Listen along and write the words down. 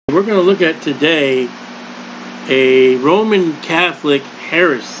we're going to look at today a Roman Catholic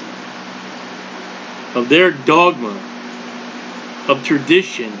heresy of their dogma, of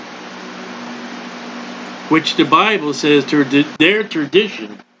tradition, which the Bible says their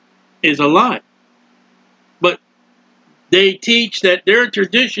tradition is a lie. But they teach that their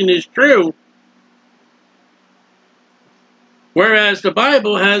tradition is true, whereas the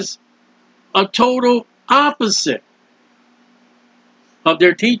Bible has a total opposite of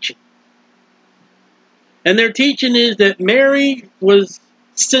their teaching. And their teaching is that Mary was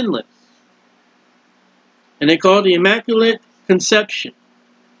sinless. And they call it the Immaculate Conception,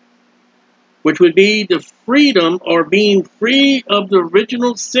 which would be the freedom or being free of the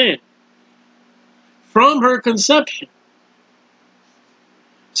original sin from her conception.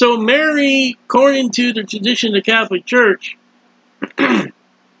 So Mary, according to the tradition of the Catholic Church,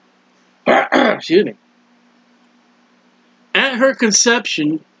 excuse me, at her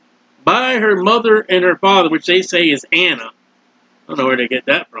conception, by her mother and her father, which they say is Anna. I don't know where they get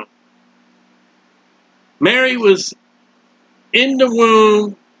that from. Mary was in the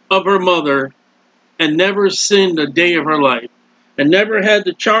womb of her mother and never sinned a day of her life, and never had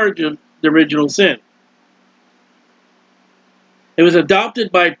the charge of the original sin. It was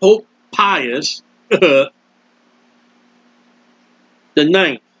adopted by Pope Pius IX,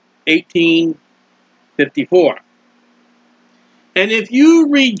 1854. And if you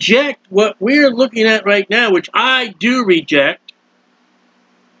reject what we're looking at right now, which I do reject,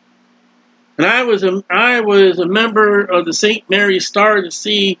 and I was a member of the St. Mary's Star of the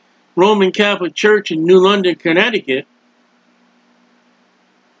Sea Roman Catholic Church in New London, Connecticut,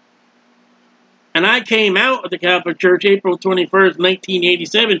 and I came out of the Catholic Church April 21st,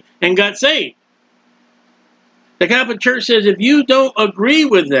 1987, and got saved. The Catholic Church says if you don't agree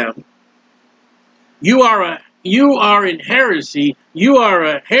with them, you are in heresy, you are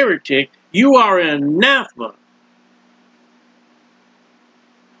a heretic, you are an anathema.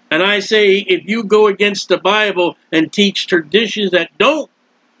 And I say, if you go against the Bible and teach traditions that don't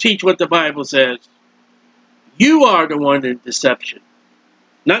teach what the Bible says, you are the one in deception,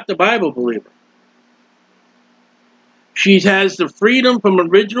 not the Bible believer. She has the freedom from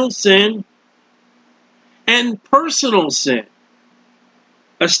original sin and personal sin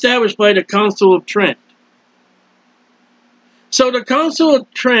established by the Counsel of Trent. So the Counsel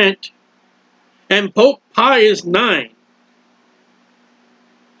of Trent and Pope Pius IX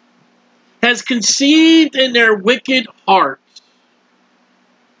has conceived in their wicked hearts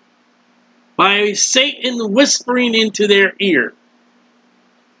by Satan whispering into their ear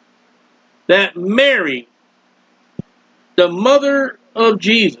that Mary, the mother of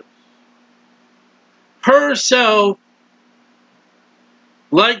Jesus, herself,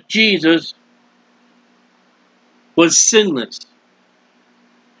 like Jesus, was sinless.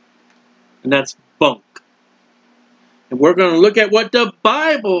 And that's bunk. And we're going to look at what the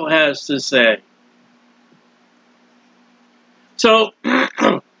Bible has to say. So,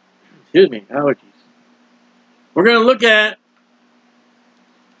 excuse me, allergies. We're going to look at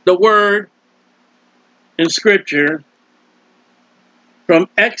the word in Scripture from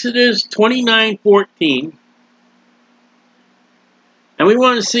Exodus 29:14. And we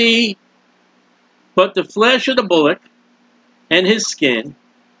want to see, but the flesh of the bullock and his skin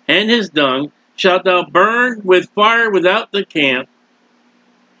and his dung shalt thou burn with fire without the camp.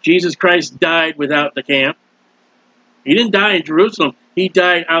 Jesus Christ died without the camp. He didn't die in Jerusalem. He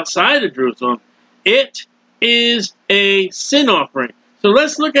died outside of Jerusalem. It is a sin offering. So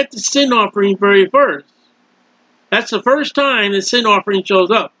let's look at the sin offering very first. That's the first time the sin offering shows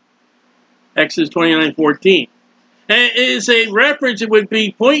up. Exodus 29:14. And it is a reference, it would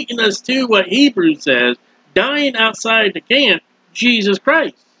be pointing us to what Hebrews says, dying outside the camp, Jesus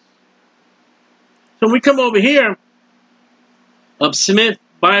Christ. So when we come over here, of Smith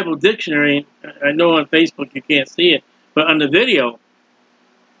Bible Dictionary, I know on Facebook you can't see it, but on the video,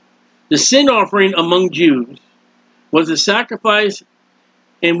 the sin offering among Jews was a sacrifice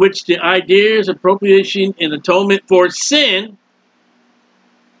in which the ideas of propitiation and atonement for sin,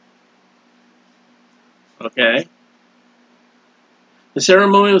 okay, the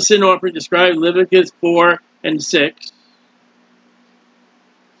ceremonial sin offering described in Leviticus 4 and 6.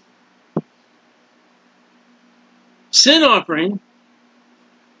 Sin offering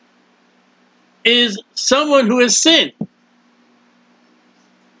is someone who has sinned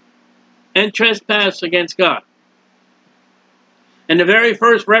and trespassed against God. And the very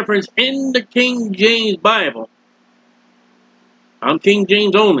first reference in the King James Bible, I'm King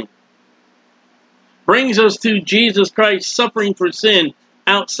James only, brings us to Jesus Christ suffering for sin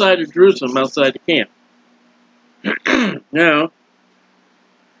outside of Jerusalem, outside the camp. Now,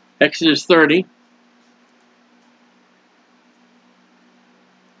 Exodus 30.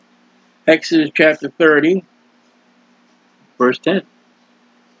 Exodus chapter 30, verse 10.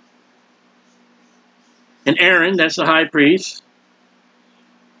 And Aaron, that's the high priest,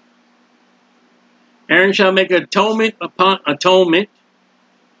 Aaron shall make atonement upon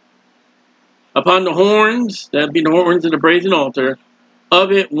the horns, that be the horns of the brazen altar,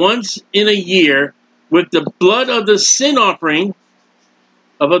 of it once in a year with the blood of the sin offering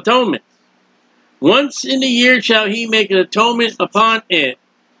of atonement. Once in a year shall he make an atonement upon it.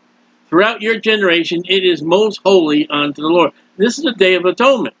 Throughout your generation, it is most holy unto the Lord. This is the Day of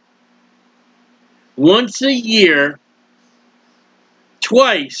Atonement. Once a year,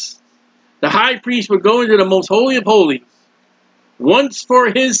 twice, the high priest would go into the most holy of holies, once for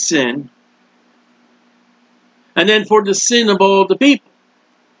his sin, and then for the sin of all the people.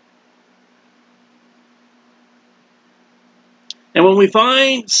 And when we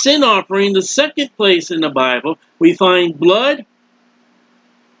find sin offering, the second place in the Bible, we find blood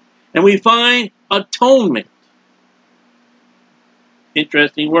and we find atonement.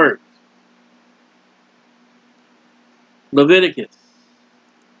 Interesting words. Leviticus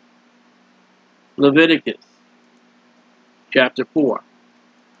chapter 4.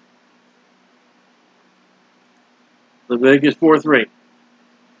 Leviticus 4:3.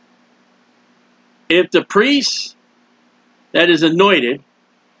 If the priest that is anointed,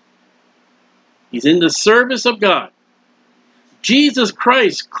 he's in the service of God. Jesus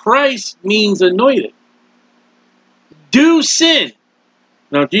Christ, Christ means anointed, do sin.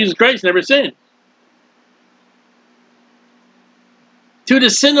 Now, Jesus Christ never sinned. To the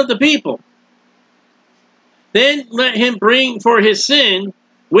sin of the people. Then let him bring for his sin,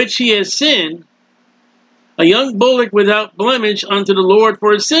 which he has sinned, a young bullock without blemish unto the Lord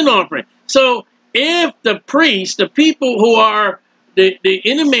for a sin offering. So, if the priests, the people who are the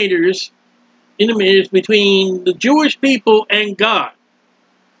intimators between the Jewish people and God,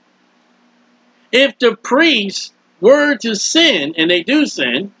 if the priests were to sin, and they do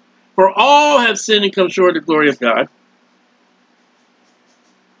sin, for all have sinned and come short of the glory of God,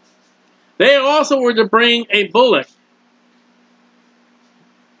 they also were to bring a bullock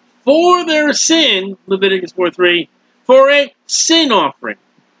for their sin, Leviticus 4:3, for a sin offering.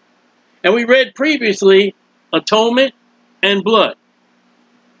 And we read previously atonement and blood.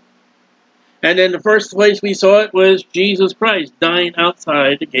 And then the first place we saw it was Jesus Christ dying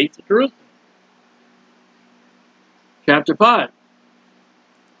outside the gates of Jerusalem. Chapter 5,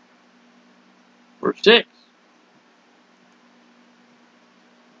 verse 6.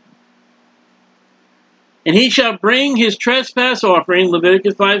 And he shall bring his trespass offering,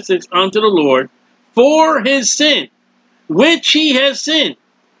 Leviticus 5:6, unto the Lord for his sin, which he has sinned.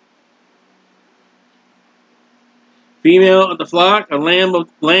 Female of the flock, a lamb,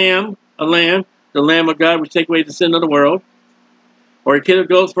 the lamb of God, which take away the sin of the world, or a kid of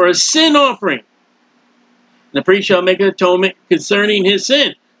goats for a sin offering. And the priest shall make an atonement concerning his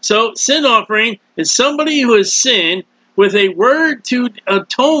sin. So, sin offering is somebody who has sinned with a word to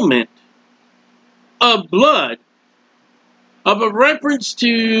atonement of blood, of a reference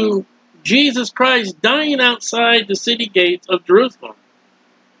to Jesus Christ dying outside the city gates of Jerusalem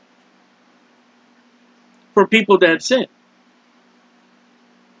for people that have sinned.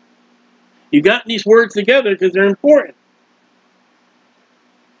 You got these words together because they're important.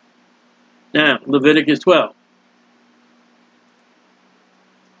 Now, Leviticus 12.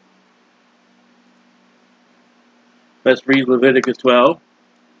 Let's read Leviticus 12,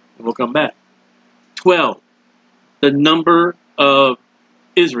 and we'll come back. 12, the number of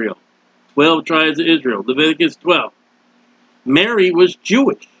Israel. 12 tribes of Israel. Leviticus 12. Mary was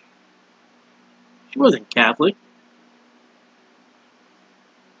Jewish. She wasn't Catholic.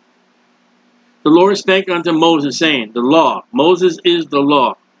 The Lord spake unto Moses, saying, the law. Moses is the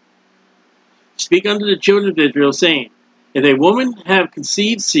law. Speak unto the children of Israel, saying, if a woman have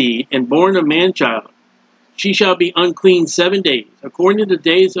conceived seed and born a man-child, she shall be unclean 7 days. According to the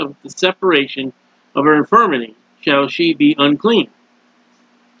days of the separation of her infirmity shall she be unclean.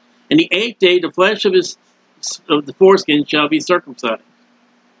 And the 8th day the flesh of the foreskin shall be circumcised.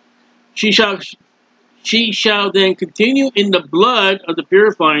 She shall then continue in the blood of the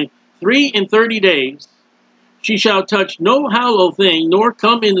purifying 33 days. She shall touch no hallowed thing, nor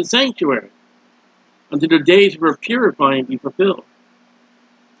come in the sanctuary, until the days of her purifying be fulfilled.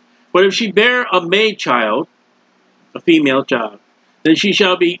 But if she bear a maid child, a female child, then she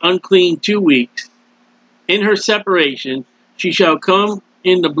shall be unclean 2 weeks. In her separation, she shall come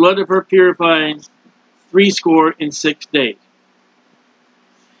in the blood of her purifying 66 days.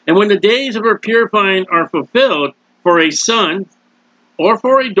 And when the days of her purifying are fulfilled for a son or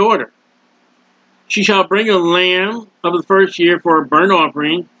for a daughter. She shall bring a lamb of the first year for a burnt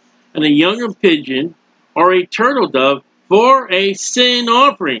offering, and a young pigeon or a turtle dove for a sin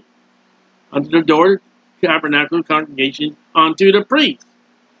offering unto the door of the tabernacle congregation unto the priest,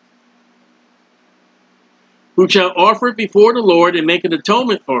 who shall offer it before the Lord and make an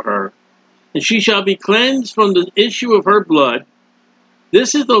atonement for her, and she shall be cleansed from the issue of her blood.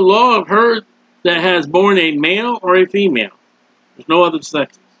 This is the law of her that has borne a male or a female. There's no other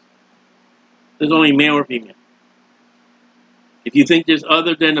sexes. There's only male or female. If you think there's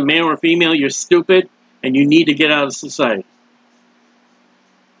other than a male or female, you're stupid and you need to get out of society.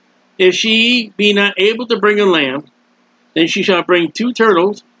 If she be not able to bring a lamb, then she shall bring 2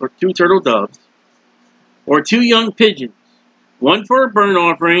 turtles or 2 turtle doves, or 2 young pigeons, one for a burnt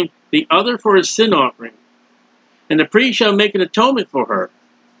offering, the other for a sin offering. And the priest shall make an atonement for her,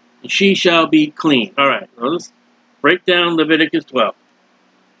 and she shall be clean. All right, well, let's break down Leviticus 12.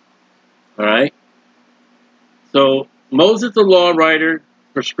 All right. So Moses, the law writer,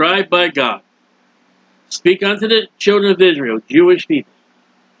 prescribed by God, speak unto the children of Israel, Jewish people.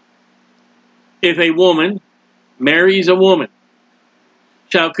 If a woman marries a woman,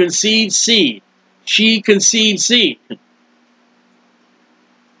 shall conceive seed, she conceives seed.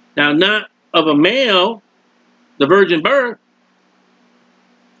 Now, not of a male, the virgin birth,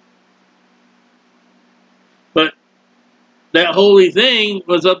 but that holy thing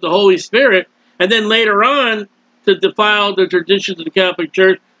was of the Holy Spirit. And then later on, to defile the traditions of the Catholic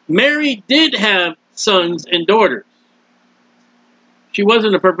Church, Mary did have sons and daughters. She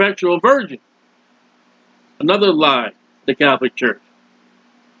wasn't a perpetual virgin. Another lie, the Catholic Church.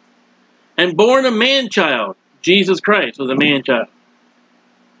 And born a man-child, Jesus Christ was a man-child.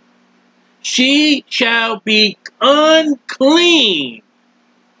 She shall be unclean.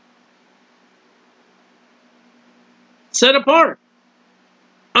 Set apart.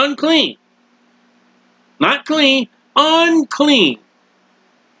 Unclean. Not clean, unclean.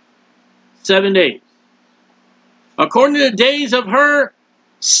 7 days. According to the days of her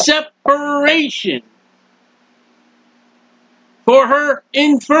separation. For her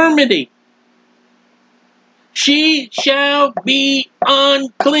infirmity. She shall be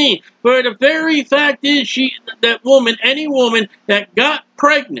unclean. For the very fact is, that woman, any woman that got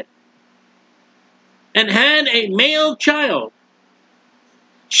pregnant and had a male child,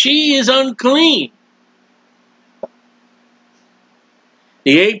 she is unclean.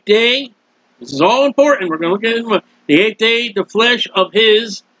 The 8th day, this is all important, we're going to look at it in a moment. The 8th day, the flesh of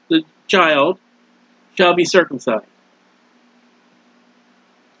the child, shall be circumcised.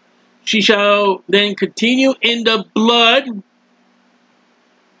 She shall then continue in the blood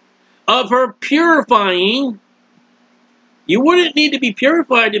of her purifying. You wouldn't need to be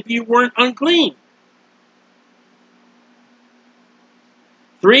purified if you weren't unclean.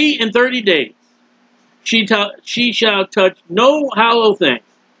 3 and 30 days. She shall touch no hallow thing,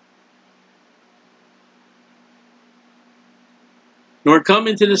 nor come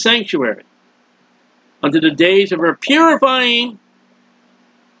into the sanctuary, until the days of her purifying,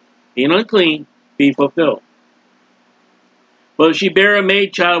 being unclean, be fulfilled. But if she bear a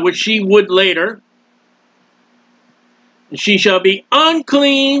maid child, which she would later, she shall be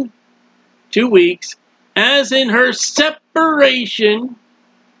unclean 2 weeks, as in her separation.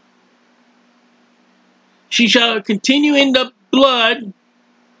 She shall continue in the blood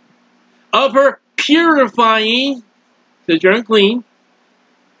of her purifying, because you're unclean.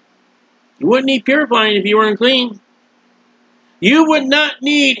 You wouldn't need purifying if you were unclean. You would not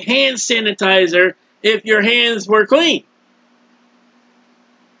need hand sanitizer if your hands were clean.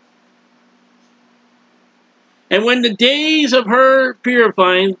 And when the days of her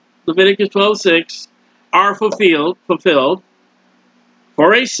purifying, Leviticus 12:6, are fulfilled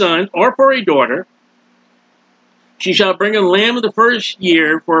for a son or for a daughter, she shall bring a lamb of the first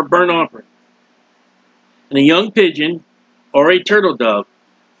year for a burnt offering, and a young pigeon or a turtle dove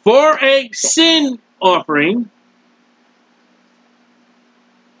for a sin offering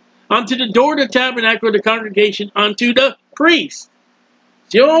unto the door of the tabernacle of the congregation unto the priest.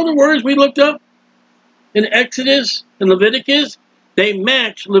 See all the words we looked up in Exodus and Leviticus? They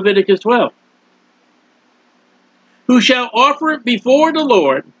match Leviticus 12. Who shall offer it before the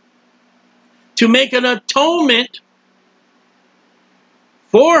Lord to make an atonement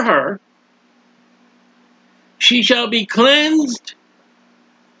for her. She shall be cleansed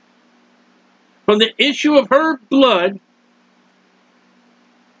from the issue of her blood.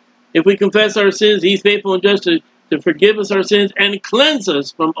 If we confess our sins, he's faithful and just to forgive us our sins and cleanse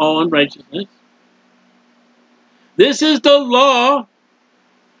us from all unrighteousness. This is the law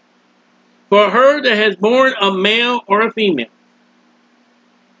for her that has borne a male or a female.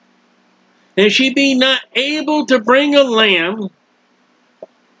 And she be not able to bring a lamb,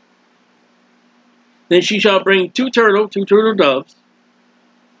 then she shall bring two turtle doves,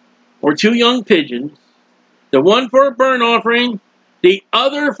 or two young pigeons, the one for a burnt offering, the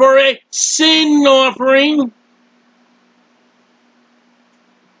other for a sin offering.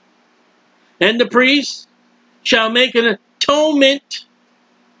 And the priest shall make an atonement,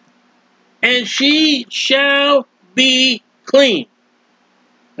 and she shall be clean.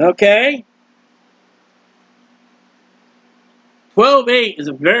 Okay? 12:8 is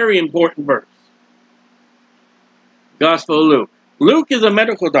a very important verse. Gospel of Luke. Luke is a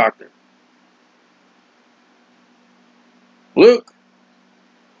medical doctor. Luke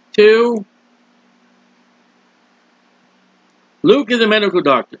 2. Luke is a medical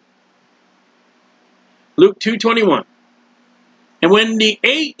doctor. Luke 2:21. And when the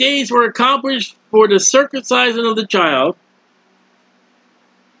 8 days were accomplished for the circumcision of the child,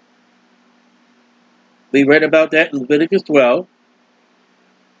 we read about that in Leviticus 12.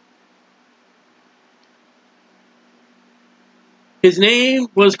 His name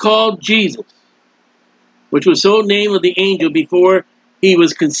was called Jesus, which was so named of the angel before he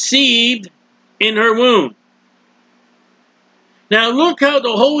was conceived in her womb. Now look how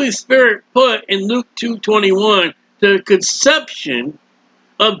the Holy Spirit put in Luke 2:21 the conception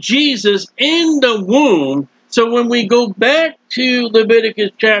of Jesus in the womb. So when we go back to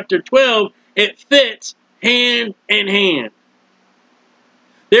Leviticus chapter 12, it fits hand in hand.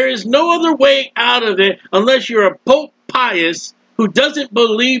 There is no other way out of it unless you're a Pope Pius who doesn't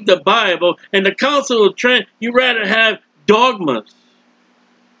believe the Bible, and the Counsel of Trent, you rather have dogmas.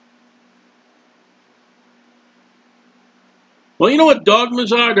 Well, you know what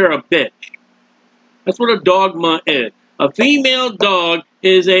dogmas are? They're a bitch. That's what a dogma is. A female dog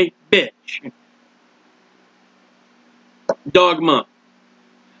is a bitch. Dogma.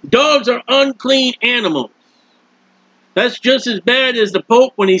 Dogs are unclean animals. That's just as bad as the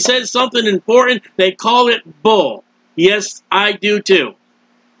Pope when he says something important, they call it bull. Yes, I do too.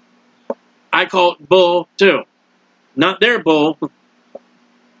 I call it bull too. Not their bull.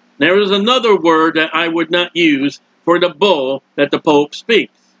 There is another word that I would not use for the bull that the Pope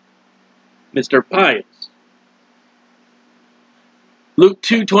speaks. Mr. Pius. Luke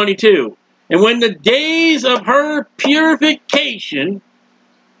 2:22. And when the days of her purification,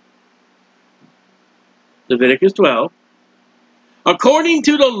 Leviticus 12, according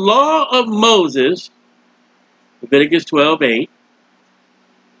to the law of Moses, Leviticus 12:8,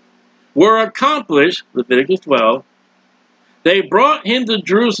 were accomplished, Leviticus 12, they brought him to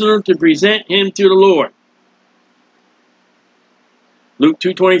Jerusalem to present him to the Lord. Luke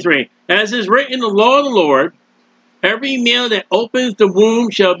 2:23. As is written in the law of the Lord, every male that opens the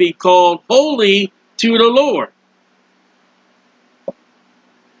womb shall be called holy to the Lord.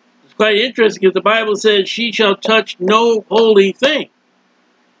 It's quite interesting because the Bible says she shall touch no holy thing.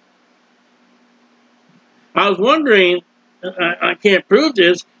 I was wondering, I can't prove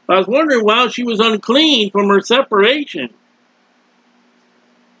this, but I was wondering why she was unclean from her separation.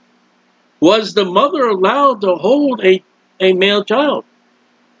 Was the mother allowed to hold a male child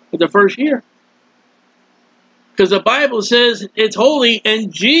for the first year? Because the Bible says it's holy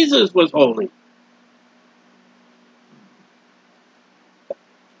and Jesus was holy.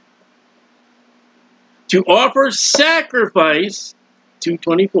 To offer sacrifice,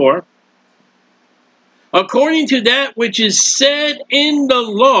 2:24, according to that which is said in the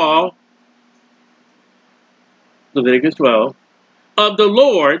law, Leviticus 12, of the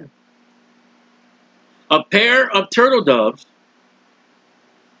Lord, a pair of turtle doves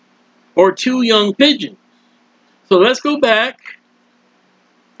or two young pigeons. So let's go back.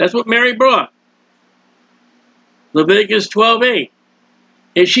 That's what Mary brought. Leviticus 12:8.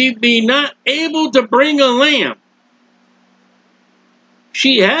 If she be not able to bring a lamb,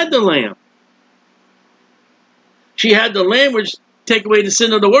 she had the lamb. She had the lamb which take away the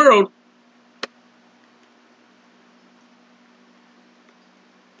sin of the world.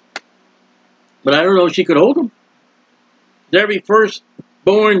 But I don't know if she could hold them. Every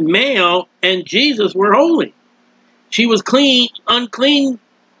firstborn male and Jesus were holy. She was unclean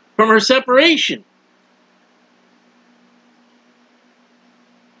from her separation.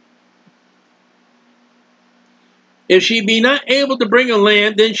 If she be not able to bring a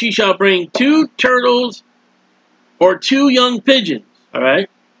lamb, then she shall bring two turtles or two young pigeons. All right?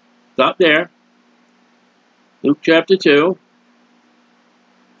 Stop there. Luke chapter 2,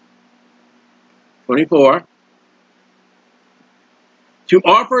 24. To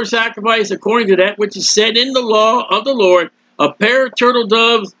offer a sacrifice according to that which is said in the law of the Lord, a pair of turtle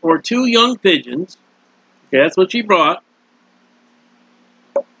doves or two young pigeons. Okay, that's what she brought.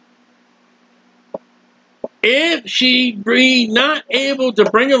 If she be not able to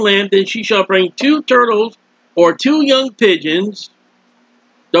bring a lamb, then she shall bring 2 turtles or 2 young pigeons,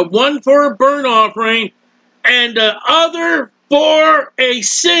 the one for a burnt offering and the other for a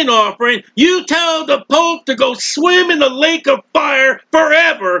sin offering. You tell the Pope to go swim in the lake of fire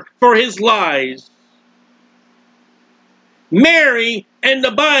forever for his lies. Mary and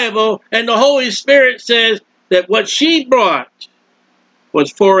the Bible and the Holy Spirit says that what she brought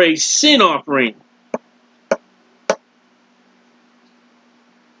was for a sin offering.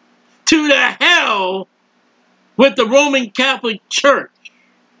 To the hell with the Roman Catholic Church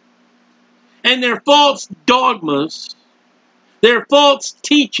and their false dogmas, their false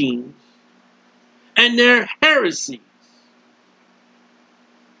teachings, and their heresies.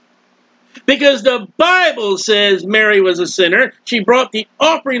 Because the Bible says Mary was a sinner. She brought the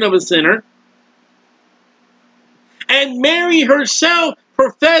offering of a sinner. And Mary herself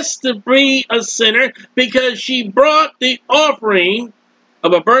professed to be a sinner because she brought the offering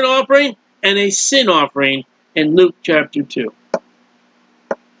of a burnt offering and a sin offering in Luke chapter 2.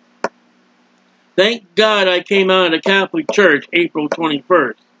 Thank God I came out of the Catholic Church April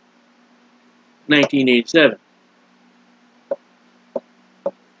 21st, 1987.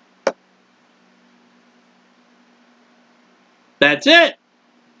 That's it.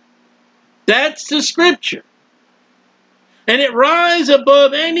 That's the scripture. And it rises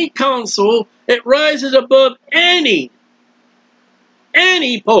above any council. It rises above any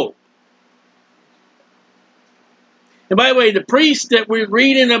pope. And by the way, the priests that we're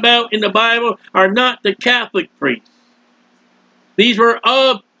reading about in the Bible are not the Catholic priests. These were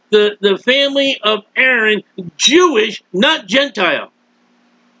of the family of Aaron, Jewish, not Gentile.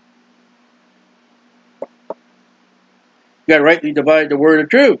 You got to rightly divide the word of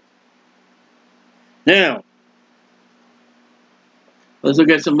truth. Now, let's look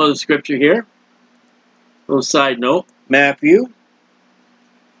at some other scripture here. A little side note. Matthew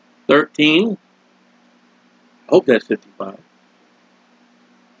 13. I hope that's 55.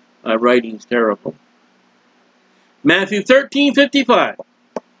 My writing's terrible. Matthew 13:55.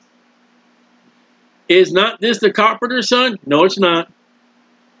 Is not this the carpenter's son? No, it's not.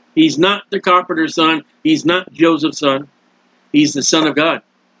 He's not the carpenter's son. He's not Joseph's son. He's the Son of God.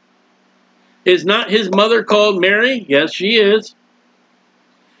 Is not his mother called Mary? Yes, she is.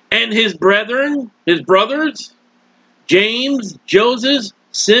 And his brethren, his brothers, James, Joseph,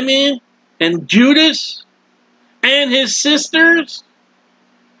 Simeon, and Judas, and his sisters.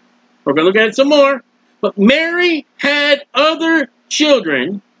 We're going to look at some more. But Mary had other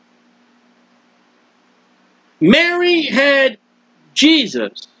children. Mary had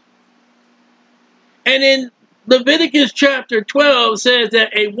Jesus. And in Leviticus chapter 12 says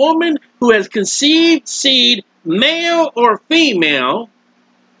that a woman who has conceived seed, male or female,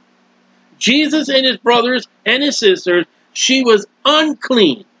 Jesus and his brothers and his sisters, she was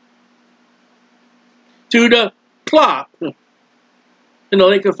unclean. To the plop in the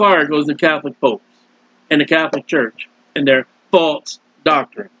lake of fire goes the Catholic popes and the Catholic Church and their false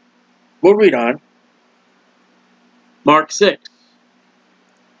doctrine. We'll read on. Mark 6.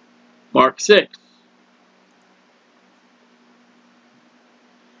 Mark 6.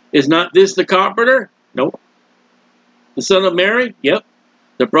 Is not this the carpenter? Nope. The son of Mary? Yep.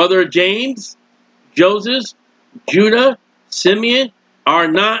 The brother of James, Joseph, Judah, Simeon. Are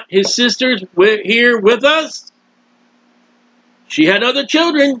not his sisters here with us? She had other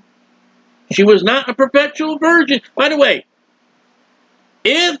children. She was not a perpetual virgin. By the way,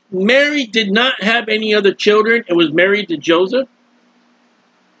 if Mary did not have any other children and was married to Joseph,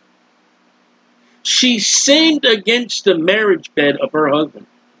 she sinned against the marriage bed of her husband.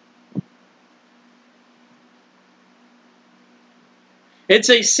 It's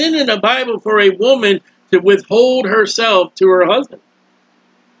a sin in the Bible for a woman to withhold herself to her husband.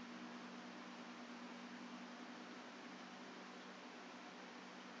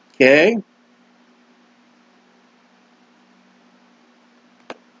 Okay.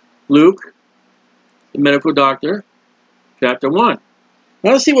 Luke, the medical doctor, chapter 1.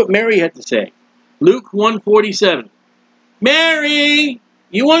 Now let's see what Mary had to say. Luke 1:47. Mary,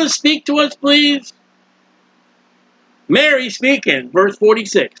 you want to speak to us, please? Mary speaking, verse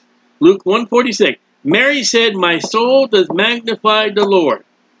 46. Luke 1:46. Mary said, my soul does magnify the Lord.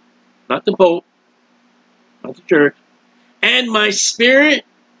 Not the Pope, not the church. And my spirit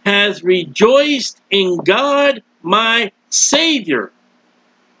has rejoiced in God, my Savior.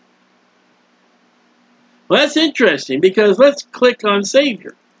 Well, that's interesting because let's click on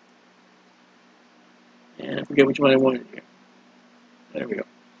Savior. And I forget which one I wanted here. There we go.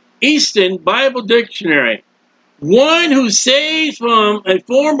 Easton Bible Dictionary. One who saves from a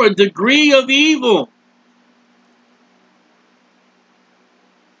form or degree of evil.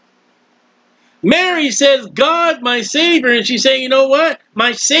 Mary says, God, my Savior. And she's saying, you know what?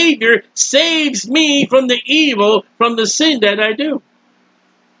 My Savior saves me from the evil, from the sin that I do.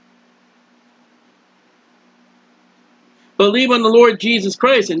 Believe on the Lord Jesus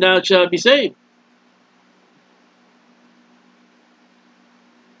Christ, and thou shalt be saved.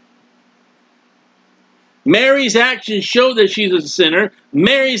 Mary's actions show that she's a sinner.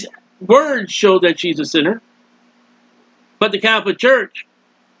 Mary's words show that she's a sinner. But the Catholic Church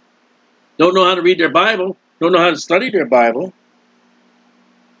don't know how to read their Bible, don't know how to study their Bible.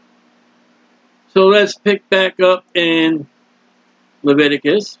 So let's pick back up in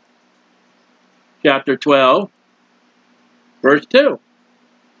Leviticus chapter 12, verse 2.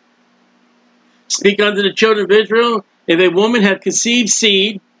 Speak unto the children of Israel, if a woman have conceived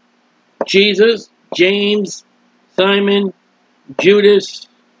seed, Jesus, James, Simon, Judas,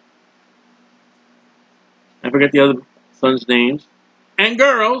 I forget the other sons' names, and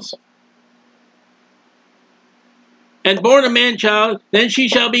girls, and born a man-child, then she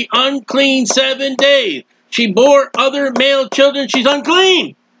shall be unclean 7 days. She bore other male children, she's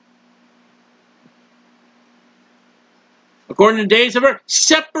unclean. According to the days of her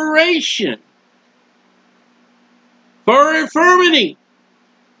separation. For her infirmity,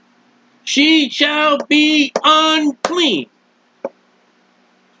 she shall be unclean. That's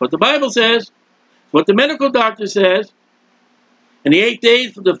what the Bible says. What the medical doctor says. In the 8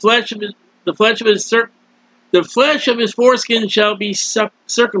 days, the flesh of his foreskin shall be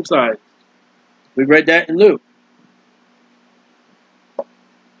circumcised. We read that in Luke.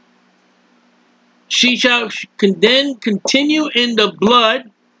 She shall then continue in the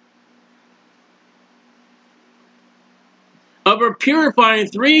blood of her purifying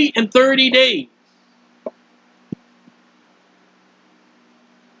 3 and 30 days.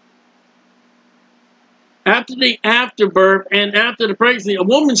 After the afterbirth and after the pregnancy, a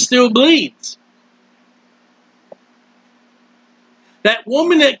woman still bleeds. That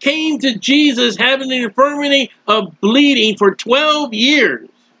woman that came to Jesus having the infirmity of bleeding for 12 years.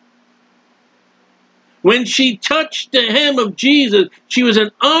 When she touched the hem of Jesus, she was an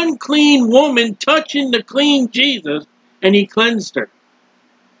unclean woman touching the clean Jesus, and he cleansed her.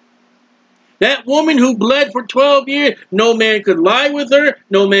 That woman who bled for 12 years, no man could lie with her,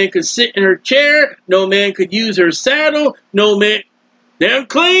 no man could sit in her chair, no man could use her saddle, no man, they're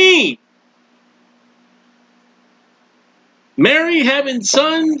unclean. Mary having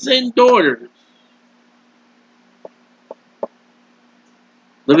sons and daughters.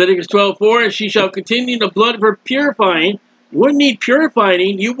 Leviticus 12:4, and she shall continue the blood of her purifying. You wouldn't need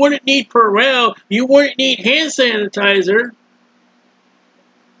purifying. You wouldn't need Perel. You wouldn't need hand sanitizer.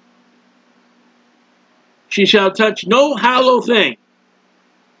 She shall touch no hollow thing.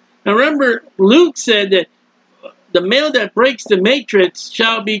 Now remember, Luke said that the male that breaks the matrix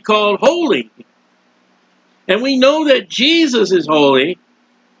shall be called holy. And we know that Jesus is holy.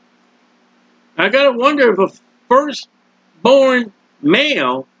 I got to wonder if a firstborn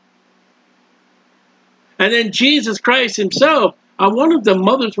male, and then Jesus Christ himself, I wonder if the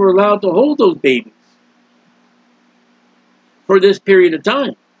mothers were allowed to hold those babies for this period of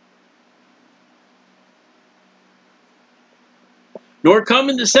time. Nor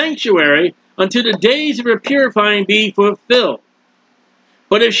come in the sanctuary until the days of her purifying be fulfilled.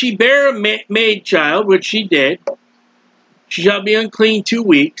 But if she bear a maid child, which she did, she shall be unclean 2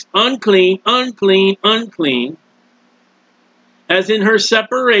 weeks. Unclean, unclean, unclean. As in her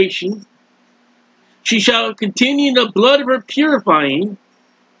separation, she shall continue the blood of her purifying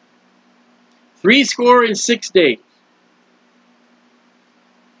 66 days.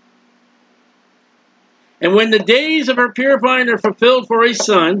 And when the days of her purifying are fulfilled for a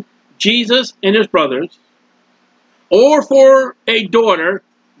son, Jesus and his brothers, or for a daughter,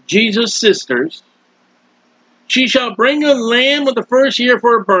 Jesus' sisters, she shall bring a lamb of the first year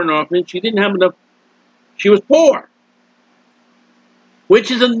for a burnt offering. She didn't have enough. She was poor. Which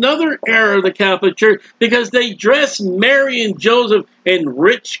is another error of the Catholic Church, because they dress Mary and Joseph in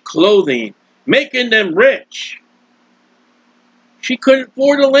rich clothing, making them rich. She couldn't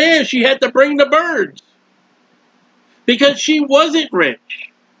afford a lamb. She had to bring the birds, because she wasn't rich.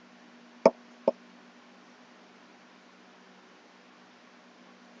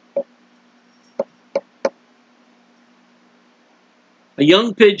 A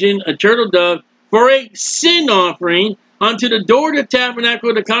young pigeon, a turtle dove, for a sin offering unto the door of the tabernacle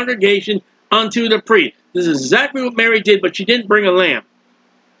of the congregation, unto the priest. This is exactly what Mary did, but she didn't bring a lamb.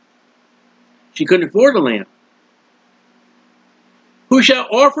 She couldn't afford a lamb. Who shall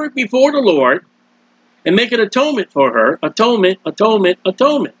offer it before the Lord, and make an atonement for her. Atonement, atonement,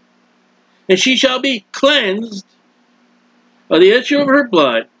 atonement. And she shall be cleansed of the issue of her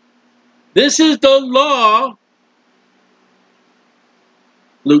blood. This is the law,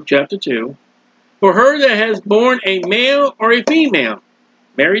 Luke chapter 2, for her that has borne a male or a female.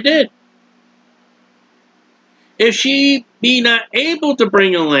 Mary did. If she be not able to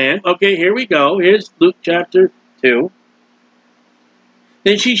bring a lamb, okay, here we go. Here's Luke chapter 2.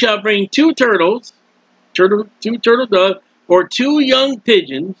 Then she shall bring two turtle doves, or two young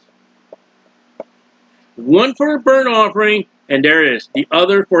pigeons, one for a burnt offering, and there it is, the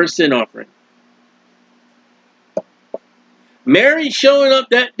other for a sin offering. Mary showing up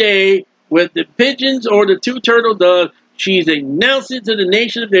that day with the pigeons or the two turtle doves, she's announcing to the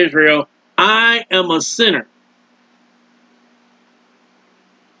nation of Israel, I am a sinner.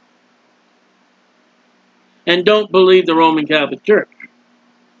 And don't believe the Roman Catholic Church.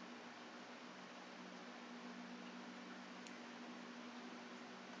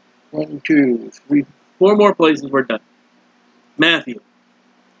 One, two, three, four more places we're done. Matthew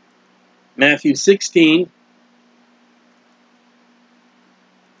 16.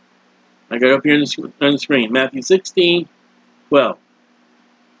 I got it up here on the screen. Matthew 16, 12.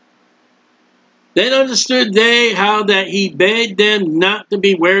 Then understood they how that he bade them not to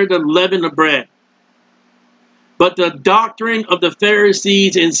beware the leaven of bread, but the doctrine of the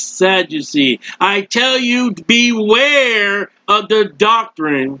Pharisees and Sadducees. I tell you, beware of the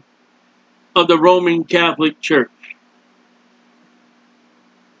doctrine of the Roman Catholic Church.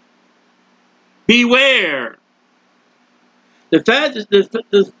 Beware. The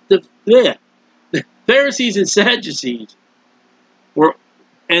Pharisees and Sadducees were,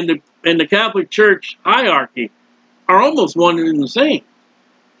 and the Catholic Church hierarchy are almost one and the same.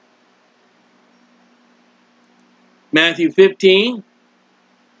 Matthew 15,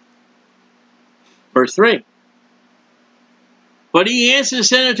 verse 3. But he answered and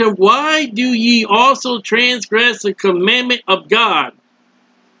said unto them, why do ye also transgress the commandment of God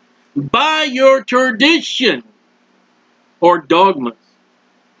by your tradition, or dogmas,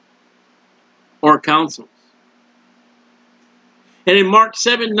 or counsels? And in Mark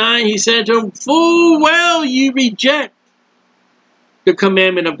 7:9, he said to them, full well you reject the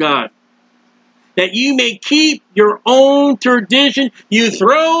commandment of God, that you may keep your own tradition. You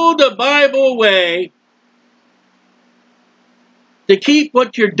throw the Bible away to keep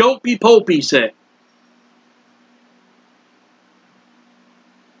what your dopey popey said.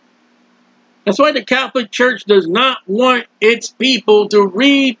 That's why the Catholic Church does not want its people to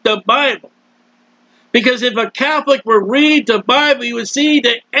read the Bible. Because if a Catholic were to read the Bible, he would see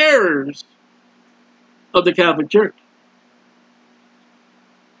the errors of the Catholic Church.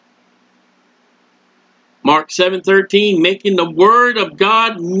 Mark 7:13, making the word of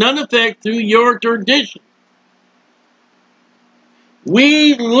God none effect through your tradition.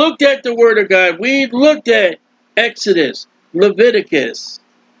 We looked at the word of God. We looked at Exodus, Leviticus,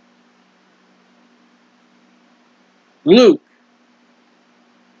 Luke.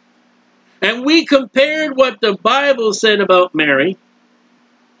 And we compared what the Bible said about Mary,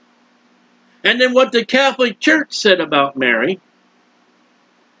 and then what the Catholic Church said about Mary,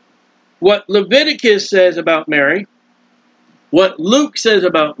 what Leviticus says about Mary, what Luke says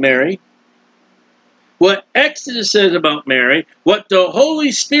about Mary, what Exodus says about Mary, what the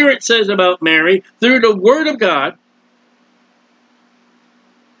Holy Spirit says about Mary through the Word of God.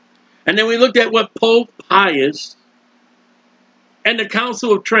 And then we looked at what Pope Pius and the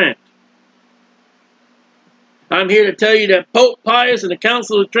Counsel of Trent. I'm here to tell you that Pope Pius and the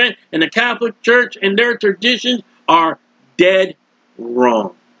Counsel of Trent and the Catholic Church and their traditions are dead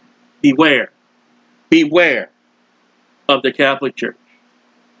wrong. Beware. Beware of the Catholic Church.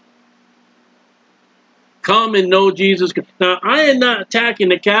 Come and know Jesus. Now, I am not attacking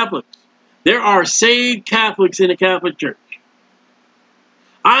the Catholics. There are saved Catholics in the Catholic Church.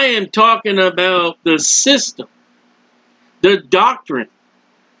 I am talking about the system, the doctrine,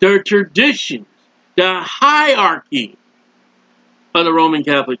 the traditions, the hierarchy of the Roman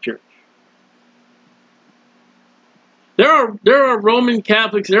Catholic Church. There are Roman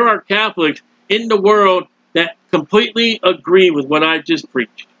Catholics, there are Catholics in the world that completely agree with what I just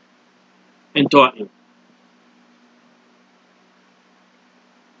preached and taught you.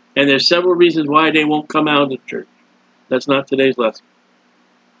 And there's several reasons why they won't come out of the church. That's not today's lesson.